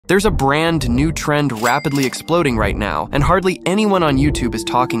There's a brand new trend rapidly exploding right now, and hardly anyone on YouTube is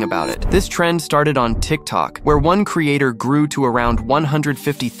talking about it. This trend started on TikTok, where one creator grew to around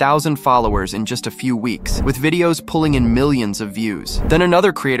 150,000 followers in just a few weeks, with videos pulling in millions of views. Then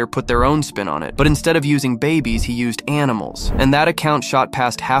another creator put their own spin on it, but instead of using babies, he used animals, and that account shot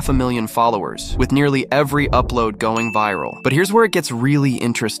past 500,000 followers, with nearly every upload going viral. But here's where it gets really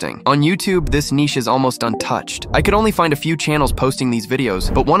interesting. On YouTube, this niche is almost untouched. I could only find a few channels posting these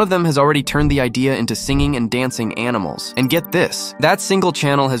videos, but one of them has already turned the idea into singing and dancing animals. And get this, that single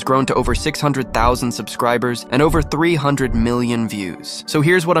channel has grown to over 600,000 subscribers and over 300 million views. So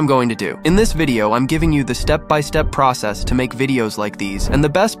here's what I'm going to do. In this video, I'm giving you the step-by-step process to make videos like these, and the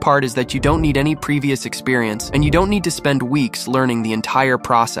best part is that you don't need any previous experience and you don't need to spend weeks learning the entire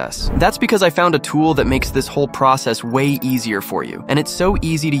process. That's because I found a tool that makes this whole process way easier for you, and it's so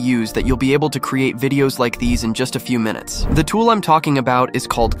easy to use that you'll be able to create videos like these in just a few minutes. The tool I'm talking about is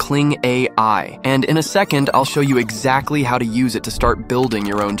called Kling AI, and in a second, I'll show you exactly how to use it to start building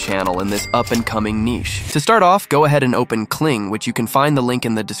your own channel in this up-and-coming niche. To start off, go ahead and open Kling, which you can find the link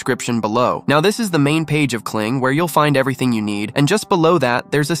in the description below. Now, this is the main page of Kling, where you'll find everything you need, and just below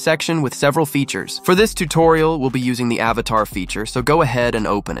that, there's a section with several features. For this tutorial, we'll be using the avatar feature, so go ahead and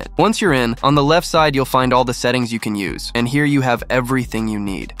open it. Once you're in, on the left side, you'll find all the settings you can use, and here you have everything you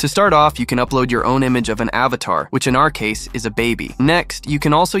need. To start off, you can upload your own image of an avatar, which in our case is a baby. Next, you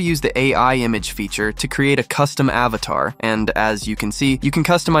can also use the AI image feature to create a custom avatar, and as you can see, you can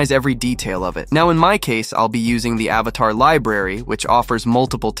customize every detail of it. Now, in my case, I'll be using the avatar library, which offers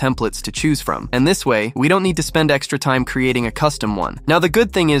multiple templates to choose from, and this way, we don't need to spend extra time creating a custom one. Now, the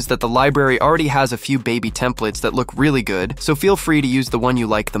good thing is that the library already has a few baby templates that look really good, so feel free to use the one you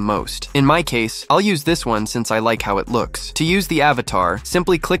like the most. In my case, I'll use this one since I like how it looks. To use the avatar,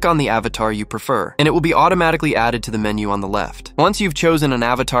 simply click on the avatar you prefer, and it will be automatically added to the menu on the left. Once you've chosen an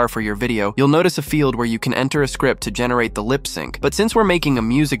avatar for your video, you'll notice a field where you can enter a script to generate the lip sync, but since we're making a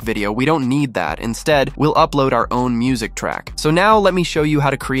music video, we don't need that. Instead, we'll upload our own music track. So now let me show you how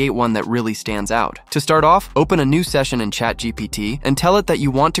to create one that really stands out. To start off, open a new session in ChatGPT and tell it that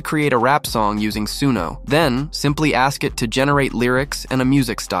you want to create a rap song using Suno. Then, simply ask it to generate lyrics and a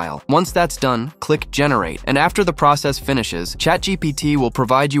music style. Once that's done, click Generate, and after the process finishes, ChatGPT will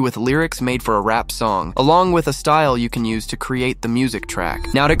provide you with lyrics made for a rap song, along with a style you can use to create the music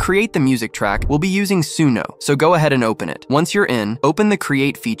track. Now, to create the music track, we'll be using Suno, so go ahead and open it. Once you're in, open the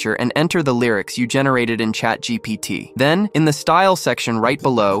Create feature and enter the lyrics you generated in ChatGPT. Then, in the Style section right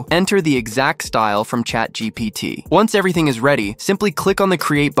below, enter the exact style from ChatGPT. Once everything is ready, simply click on the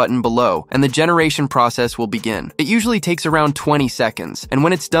Create button below, and the generation process will begin. It usually takes around 20 seconds, and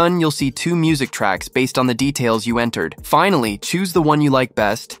when it's done, you'll see 2 music tracks based on the details you entered. Finally, choose the one you like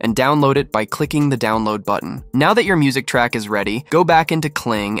best and download it by clicking the download button. Now that your music track is ready, go back into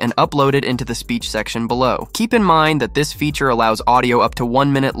Kling and upload it into the speech section below. Keep in mind that this feature allows audio up to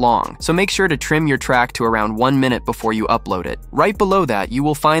 1 minute long, so make sure to trim your track to around 1 minute before you upload it. Right below that, you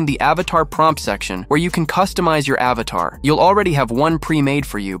will find the avatar prompt section where you can customize your avatar. You'll already have one pre-made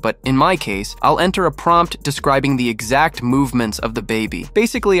for you, but in my case, I'll enter a prompt describing the exact movements of the baby.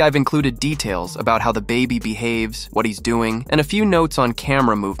 Basically, I've included details about how the baby behaves, what he's doing, and a few notes on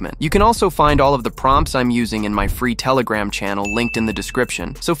camera movement. You can also find all of the prompts I'm using in my free Telegram channel linked in the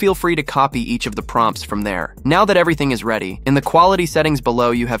description, so feel free to copy each of the prompts from there. Now that everything is ready, in the quality settings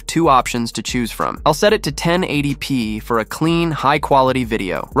below you have 2 options to choose from. I'll set it to 1080p for a clean, high-quality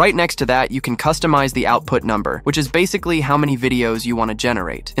video. Right next to that, you can customize the output number, which is basically how many videos you want to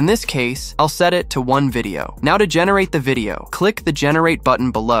generate. In this case, I'll set it to 1 video. Now to generate the video, click the Generate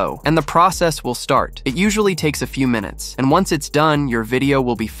button below, and the process will start. It usually takes a few minutes, and once it's done, your video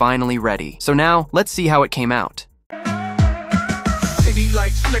will be finally ready. So now, let's see how it came out. City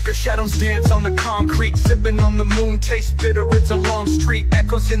lights flicker, shadows dance on the concrete. Sipping on the moon, taste bitter, it's a long street.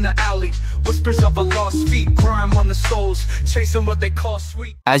 Echoes in the alley, whispers of a lost feet. Crime on the souls, chasing what they call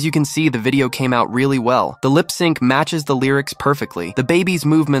sweet. As you can see, the video came out really well. The lip sync matches the lyrics perfectly. The baby's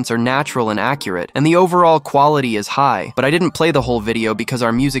movements are natural and accurate, and the overall quality is high. But I didn't play the whole video because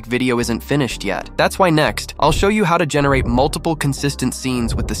our music video isn't finished yet. That's why next, I'll show you how to generate multiple consistent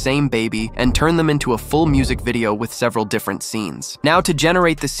scenes with the same baby and turn them into a full music video with several different scenes. Now, to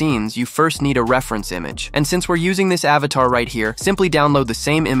generate the scenes, you first need a reference image. And since we're using this avatar right here, simply download the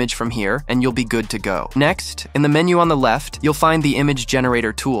same image from here and you'll be good to go. Next, in the menu on the left, you'll find the image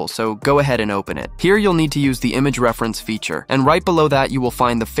generator tool, so go ahead and open it. Here you'll need to use the image reference feature, and right below that you will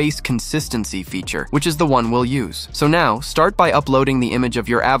find the face consistency feature, which is the one we'll use. So now, start by uploading the image of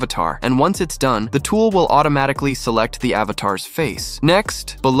your avatar, and once it's done, the tool will automatically select the avatar's face.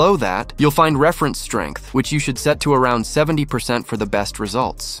 Next, below that, you'll find reference strength, which you should set to around 70% for the best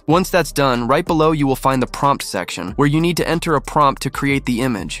results. Once that's done, right below you will find the prompt section, where you need to enter a prompt to create the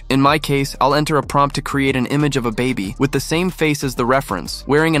image. In my case, I'll enter a prompt to create an image of a baby with the same face as the reference,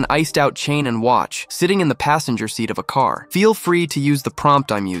 wearing an iced out chain and watch, sitting in the passenger seat of a car. Feel free to use the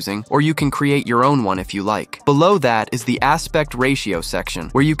prompt I'm using, or you can create your own one if you like. Below that is the aspect ratio section,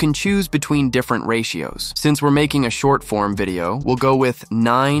 where you can choose between different ratios. Since we're making a short form video, we'll go with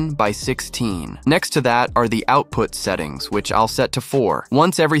 9:16. Next to that are the output settings, which I'll set to 4.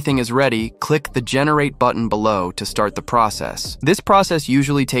 Once everything is ready, click the generate button below to start the process. This process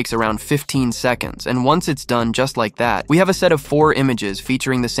usually takes around 15 seconds, and once it's done just like that, we have a set of 4 images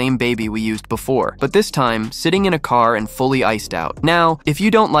featuring the same baby we used before, but this time sitting in a car and fully iced out. Now, if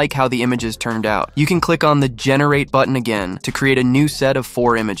you don't like how the images turned out, you can click on the generate button again to create a new set of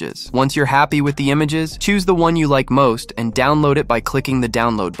 4 images. Once you're happy with the images, choose the one you like most and download it by clicking the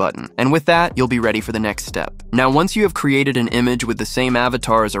download button. And with that, you'll be ready for the next step. Now, once you have created an image with the same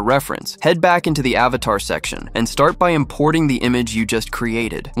avatar as a reference, head back into the avatar section and start by importing the image you just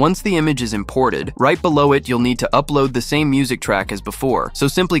created. Once the image is imported, right below it you'll need to upload the same music track as before, so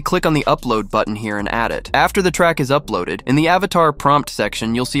simply click on the upload button here and add it. After the track is uploaded, in the avatar prompt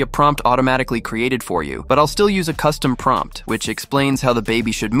section you'll see a prompt automatically created for you, but I'll still use a custom prompt, which explains how the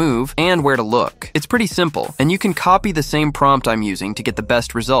baby should move and where to look. It's pretty simple, and you can copy the same prompt I'm using to get the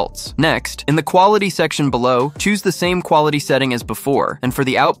best results. Next, in the quality section below, choose the same quality setting as before, and for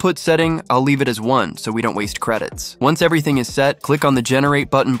the output setting, I'll leave it as 1 so we don't waste credits. Once everything is set, click on the generate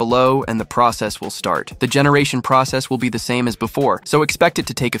button below and the process will start. The generation process will be the same as before, so expect it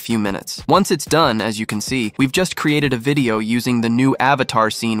to take a few minutes. Once it's done, as you can see, we've just created a video using the new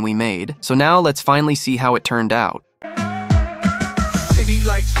avatar scene we made, so now let's finally see how it turned out. City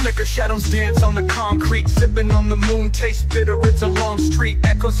lights flicker, shadows dance on the concrete. Sipping on the moon, taste bitter, it's a long street.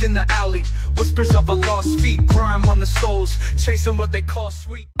 Echoes in the alley, whispers of a lost feet. Grime on the souls, chasing what they call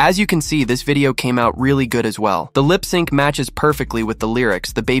sweet. As you can see, this video came out really good as well. The lip sync matches perfectly with the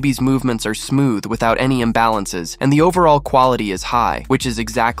lyrics, the baby's movements are smooth without any imbalances, and the overall quality is high, which is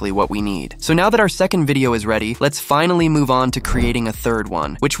exactly what we need. So now that our second video is ready, let's finally move on to creating a third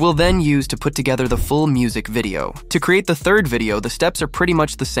one, which we'll then use to put together the full music video. To create the third video, the steps are pretty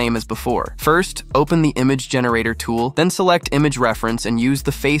much the same as before. First, open the image generator tool, then select image reference and use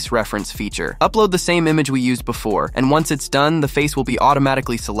the face reference feature. Upload the same image we used before, and once it's done, the face will be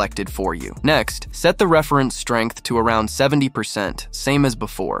automatically selected for you. Next, set the reference strength to around 70%, same as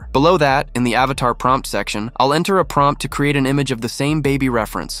before. Below that, in the avatar prompt section, I'll enter a prompt to create an image of the same baby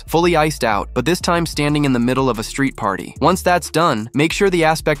reference, fully iced out, but this time standing in the middle of a street party. Once that's done, make sure the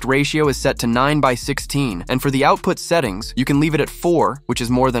aspect ratio is set to 9:16, and for the output settings, you can leave it at 4, which is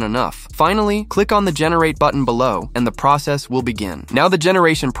more than enough. Finally, click on the generate button below, and the process will begin. Now the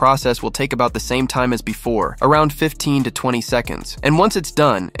generation process will take about the same time as before, around 15 to 20 seconds. And once it's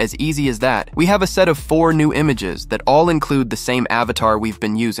done, as easy as that, we have a set of 4 new images that all include the same avatar we've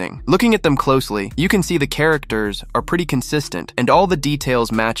been using. Looking at them closely, you can see the characters are pretty consistent, and all the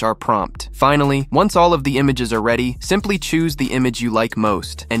details match our prompt. Finally, once all of the images are ready, simply choose the image you like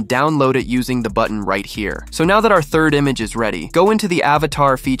most, and download it using the button right here. So now that our third image is ready, go into the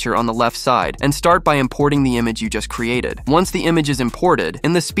avatar feature on the left side, and start by importing the image you just created. Once the image is imported,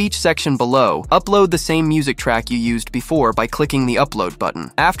 in the speech section below, upload the same music track you used before by clicking the upload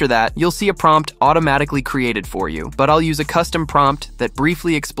button. After that, you'll see a prompt automatically created for you, but I'll use a custom prompt that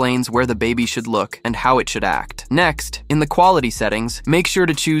briefly explains where the baby should look and how it should act. Next, in the quality settings, make sure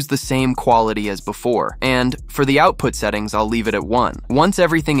to choose the same quality as before, and for the output settings, I'll leave it at 1. Once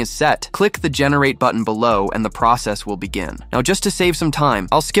everything is set, click the generate button below and the process will begin. Now just to save some time,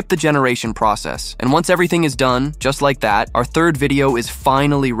 I'll skip the generation process, and once everything is done, just like that, our third video is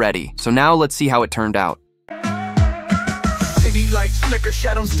finally ready. So now let's see how it turned out. City lights flicker,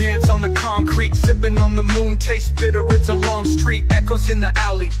 shadows dance on the concrete. Sipping on the moon, taste bitter, it's a long street. Echoes in the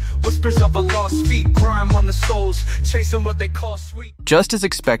alley, whispers of a lost feet. Grime on the souls, chasing what they call sweet. Just as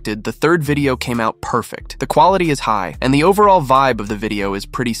expected, the third video came out perfect. The quality is high, and the overall vibe of the video is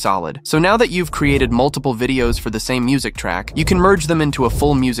pretty solid. So now that you've created multiple videos for the same music track, you can merge them into a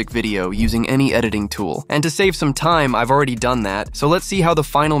full music video using any editing tool. And to save some time, I've already done that, so let's see how the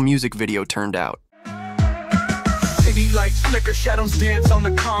final music video turned out. City lights flicker, shadows dance on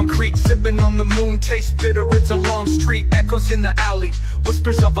the concrete. Sipping on the moon, taste bitter, it's a long street. Echoes in the alley,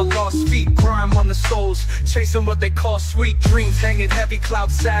 whispers of a lost feet. Grime on the souls, chasing what they call sweet dreams. Hanging heavy,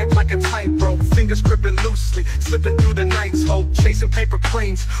 clouds sag like a tightrope. Fingers gripping loosely, slipping through the night's hope. Chasing paper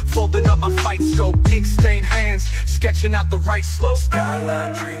planes, folding up my fight scope. Ink stained hands, sketching out the right slope.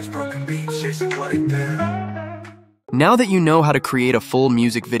 Skyline dreams, broken beats, chasing what ain't there. Now that you know how to create a full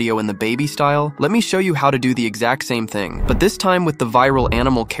music video in the baby style, let me show you how to do the exact same thing, but this time with the viral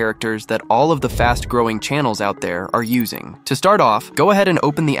animal characters that all of the fast-growing channels out there are using. To start off, go ahead and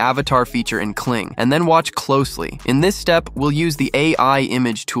open the avatar feature in Kling, and then watch closely. In this step, we'll use the AI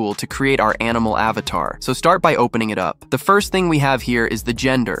image tool to create our animal avatar, so start by opening it up. The first thing we have here is the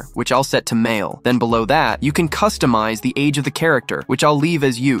gender, which I'll set to male. Then below that, you can customize the age of the character, which I'll leave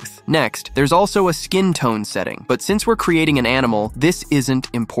as youth. Next, there's also a skin tone setting, but since we're creating an animal, this isn't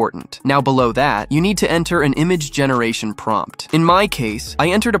important. Now below that, you need to enter an image generation prompt. In my case, I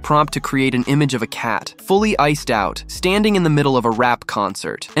entered a prompt to create an image of a cat, fully iced out, standing in the middle of a rap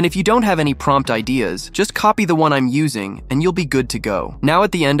concert. And if you don't have any prompt ideas, just copy the one I'm using, and you'll be good to go. Now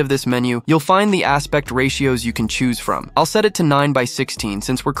at the end of this menu, you'll find the aspect ratios you can choose from. I'll set it to 9:16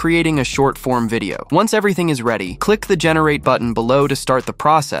 since we're creating a short form video. Once everything is ready, click the generate button below to start the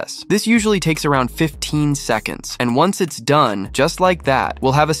process. This usually takes around 15 seconds, and once it's done, just like that,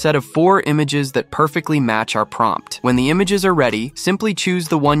 we'll have a set of 4 images that perfectly match our prompt. When the images are ready, simply choose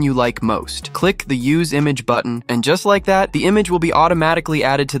the one you like most. Click the Use Image button, and just like that, the image will be automatically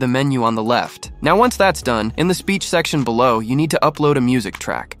added to the menu on the left. Now once that's done, in the speech section below, you need to upload a music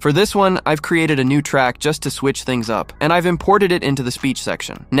track. For this one, I've created a new track just to switch things up, and I've imported it into the speech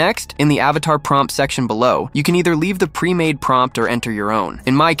section. Next, in the avatar prompt section below, you can either leave the pre-made prompt or enter your own.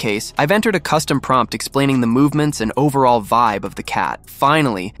 In my case, I've entered a custom prompt explaining the movements and overall vibe of the cat.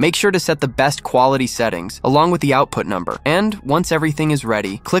 Finally, make sure to set the best quality settings along with the output number. And once everything is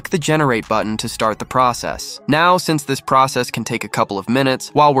ready, click the generate button to start the process. Now, since this process can take a couple of minutes,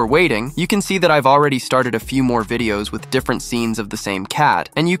 while we're waiting, you can see that I've already started a few more videos with different scenes of the same cat,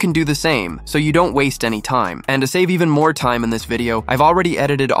 and you can do the same, so you don't waste any time. And to save even more time in this video, I've already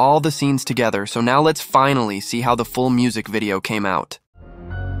edited all the scenes together, so now let's finally see how the full music video came out.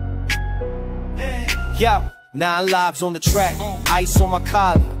 Yo, 9 lives on the track, ice on my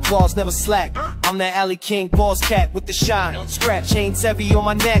collar, claws never slack. I'm that alley king, boss cat with the shine. Scratch chains heavy on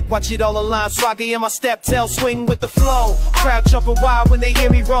my neck, watch it all align. Swaggy in my step, tail swing with the flow. Crowd jumping wild when they hear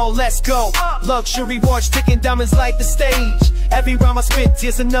me roll, let's go. Luxury watch, ticking diamonds like the stage. Every rhyme I spit,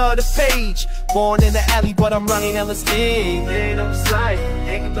 here's another page. Born in the alley, but I'm running LSD. Ain't no sight,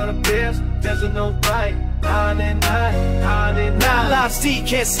 ain't gonna bills, there's no right. 9 lives deep,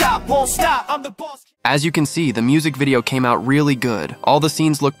 can't stop, won't stop, I'm the boss. As you can see, the music video came out really good. All the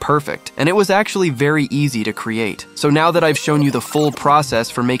scenes look perfect, and it was actually very easy to create. So now that I've shown you the full process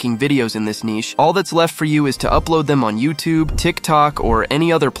for making videos in this niche, all that's left for you is to upload them on YouTube, TikTok, or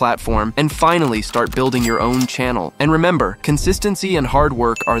any other platform, and finally start building your own channel. And remember, consistency and hard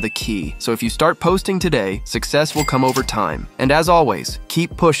work are the key. So if you start posting today, success will come over time. And as always,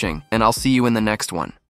 keep pushing, and I'll see you in the next one.